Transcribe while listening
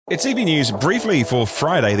It's EV News briefly for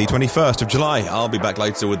Friday, the 21st of July. I'll be back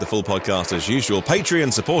later with the full podcast as usual.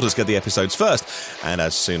 Patreon supporters get the episodes first, and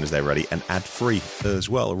as soon as they're ready, and ad-free as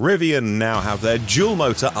well. Rivian now have their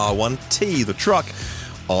dual-motor R1T, the truck,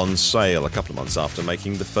 on sale a couple of months after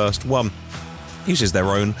making the first one. Uses their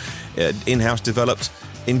own in-house developed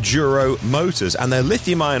Enduro motors and their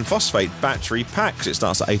lithium iron phosphate battery packs. It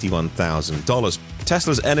starts at $81,000.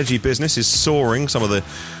 Tesla's energy business is soaring. Some of the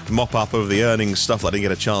mop-up of the earnings stuff that I didn't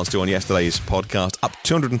get a chance to on yesterday's podcast, up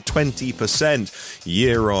 220%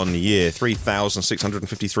 year-on-year.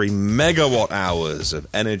 3,653 megawatt-hours of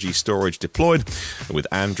energy storage deployed, with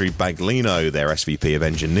Andrew Baglino, their SVP of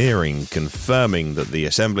Engineering, confirming that the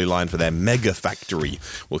assembly line for their mega factory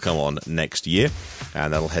will come on next year,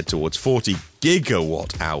 and that'll head towards 40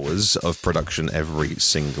 gigawatt hours of production every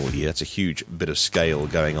single year. It's a huge bit of scale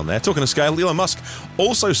going on there. Talking of scale, Elon Musk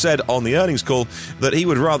also said on the earnings call that he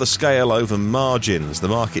would rather scale over margins. The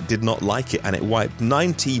market did not like it, and it wiped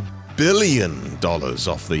 $90 billion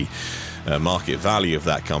off the market value of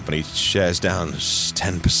that company. Shares down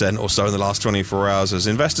 10% or so in the last 24 hours as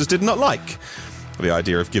investors did not like the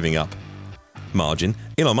idea of giving up margin.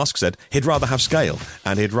 Elon Musk said he'd rather have scale,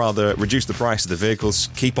 and he'd rather reduce the price of the vehicles,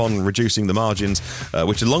 keep on reducing the margins,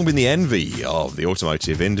 which had long been the envy of the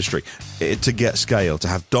automotive industry, to get scale, to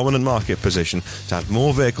have dominant market position, to have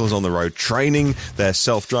more vehicles on the road, training their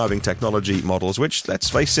self-driving technology models, which, let's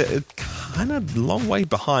face it, are kind of long way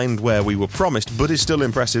behind where we were promised, but is still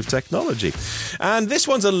impressive technology. And this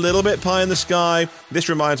one's a little bit pie in the sky. This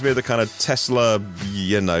reminds me of the kind of Tesla,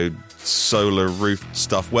 solar roof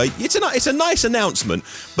stuff where it's a nice announcement,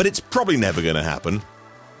 but it's probably never going to happen.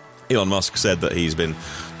 Elon Musk said that he's been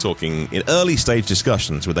talking in early stage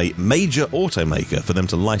discussions with a major automaker for them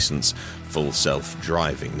to license full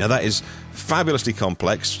self-driving. Now that is fabulously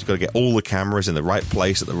complex. You've got to get all the cameras in the right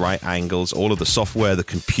place at the right angles. All of the software, the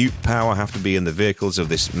compute power have to be in the vehicles of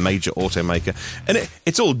this major automaker. And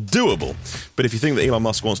it's all doable. But if you think that Elon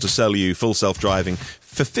Musk wants to sell you full self-driving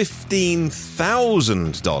for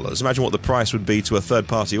 $15,000, imagine what the price would be to a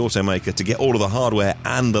third-party automaker to get all of the hardware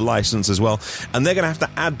and the license as well. And they're going to have to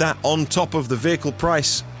add that on top of the vehicle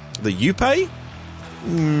price that you pay?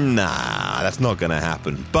 Nah, that's not going to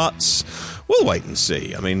happen. But we'll wait and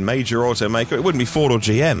see. I mean, major automaker, it wouldn't be Ford or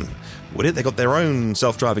GM, would it? They got their own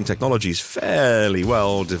self-driving technologies fairly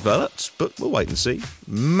well developed, but we'll wait and see.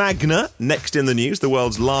 Magna, next in the news, the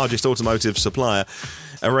world's largest automotive supplier,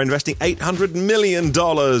 are investing $800 million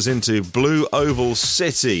into Blue Oval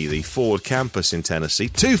City, the Ford campus in Tennessee.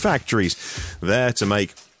 2 factories there to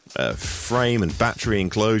make frame and battery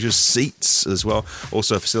enclosures, seats as well.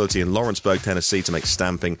 Also a facility in Lawrenceburg, Tennessee to make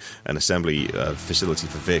stamping and assembly facility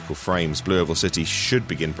for vehicle frames. Blue Oval City should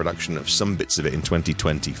begin production of some bits of it in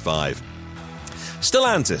 2025.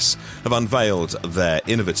 Stellantis have unveiled their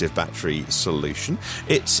innovative battery solution.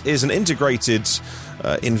 It is an integrated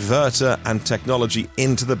inverter and technology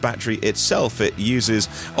into the battery itself. It uses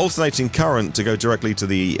alternating current to go directly to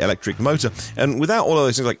the electric motor, and without all of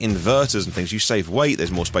those things like inverters and things, you save weight,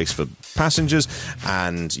 there's more space for passengers,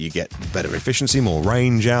 and you get better efficiency, more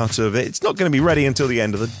range out of it. It's not going to be ready until the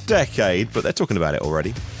end of the decade, but they're talking about it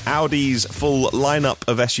already. Audi's full lineup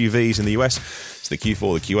of SUVs in the US, so the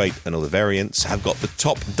Q4, the Q8 and all the variants, have got the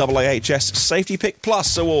top AAHS Safety Pick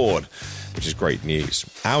Plus award, which is great news.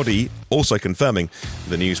 Audi also confirming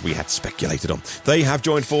the news we had speculated on. They have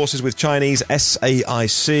joined forces with Chinese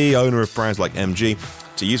SAIC, owner of brands like MG,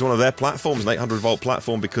 to use one of their platforms, an 800-volt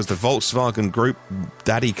platform, because the Volkswagen Group,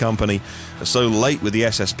 daddy company, are so late with the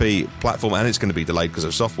SSP platform, and it's going to be delayed because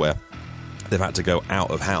of software. They've had to go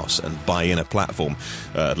out of house and buy in a platform,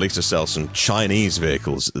 at least to sell some Chinese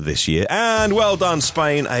vehicles this year. And well done,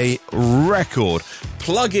 Spain, a record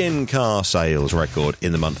plug-in car sales record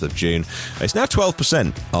in the month of June. It's now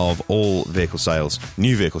 12% of all vehicle sales,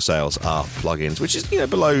 new vehicle sales, are plug-ins, which is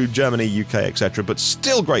below Germany, UK, etc., but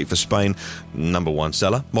still great for Spain. Number 1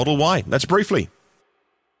 seller, Model Y. That's briefly.